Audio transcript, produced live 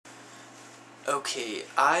Okay,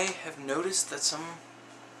 I have noticed that some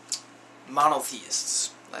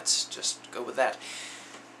monotheists, let's just go with that,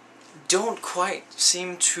 don't quite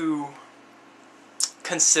seem to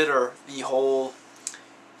consider the whole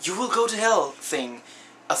 "you will go to hell" thing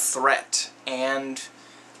a threat, and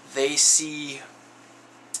they see,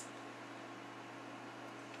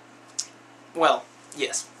 well,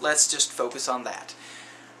 yes, let's just focus on that.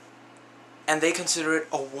 And they consider it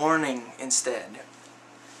a warning instead.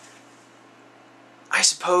 I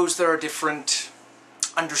suppose there are different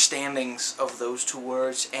understandings of those two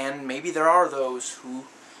words, and maybe there are those who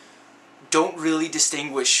don't really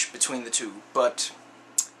distinguish between the two, but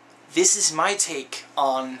this is my take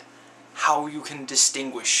on how you can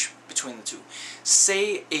distinguish between the two.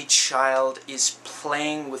 Say a child is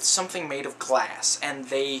playing with something made of glass, and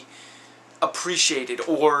they appreciate it,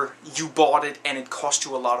 or you bought it and it cost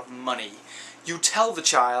you a lot of money. You tell the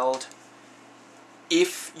child,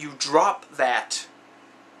 if you drop that,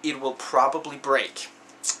 it will probably break.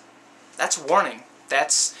 That's a warning.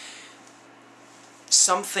 That's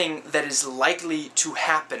something that is likely to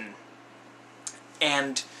happen,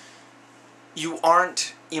 and you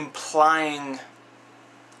aren't implying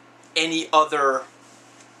any other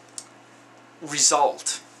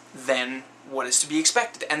result than what is to be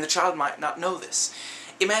expected, and the child might not know this.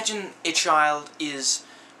 Imagine a child is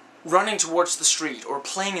running towards the street or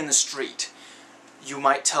playing in the street. You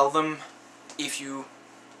might tell them, if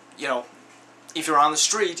if you're on the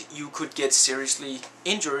street, you could get seriously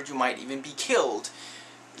injured, you might even be killed,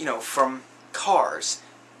 from cars.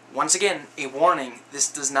 Once again, a warning.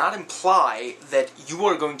 This does not imply that you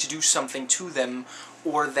are going to do something to them,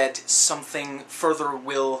 or that something further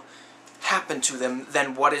will happen to them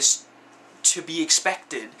than what is to be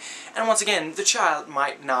expected. And once again, the child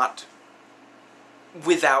might not,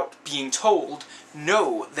 without being told,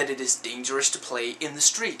 know that it is dangerous to play in the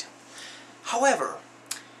street. However,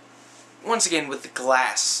 once again with the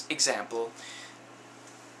glass example,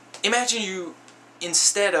 imagine you,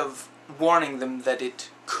 instead of warning them that it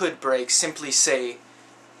could break, simply say,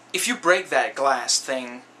 if you break that glass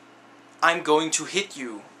thing, I'm going to hit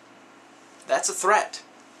you. That's a threat.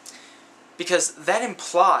 Because that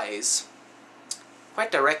implies,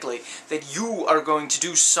 quite directly, that you are going to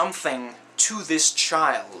do something to this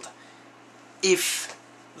child if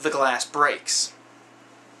the glass breaks.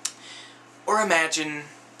 Or imagine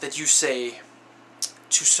that you say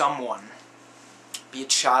to someone, be it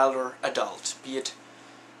child or adult, be it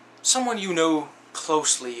someone you know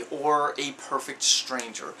closely or a perfect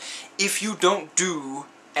stranger, if you don't do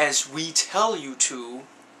as we tell you to,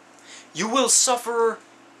 you will suffer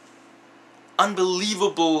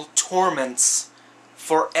unbelievable torments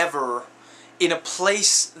forever in a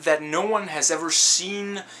place that no one has ever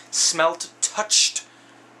seen, smelt, touched,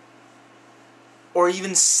 or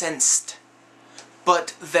even sensed,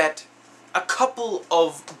 but that a couple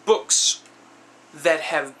of books that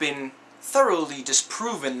have been thoroughly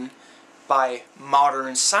disproven by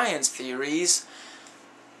modern science theories,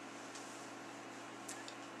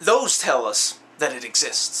 those tell us that it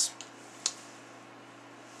exists.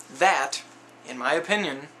 That, in my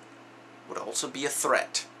opinion, would also be a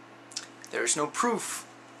threat. There is no proof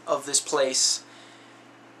of this place,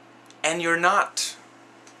 and you're not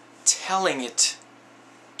telling it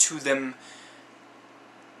to them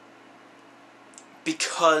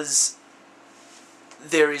because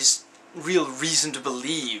there is real reason to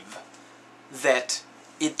believe that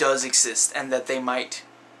it does exist and that they might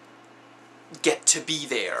get to be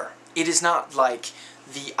there. It is not like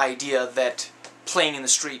the idea that playing in the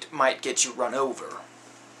street might get you run over.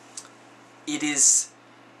 It is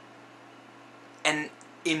an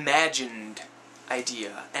imagined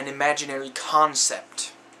idea, an imaginary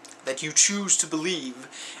concept that you choose to believe,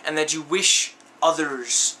 and that you wish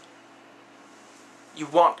others, you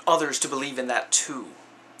want others to believe in that too.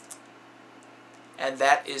 And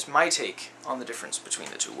that is my take on the difference between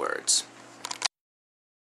the two words.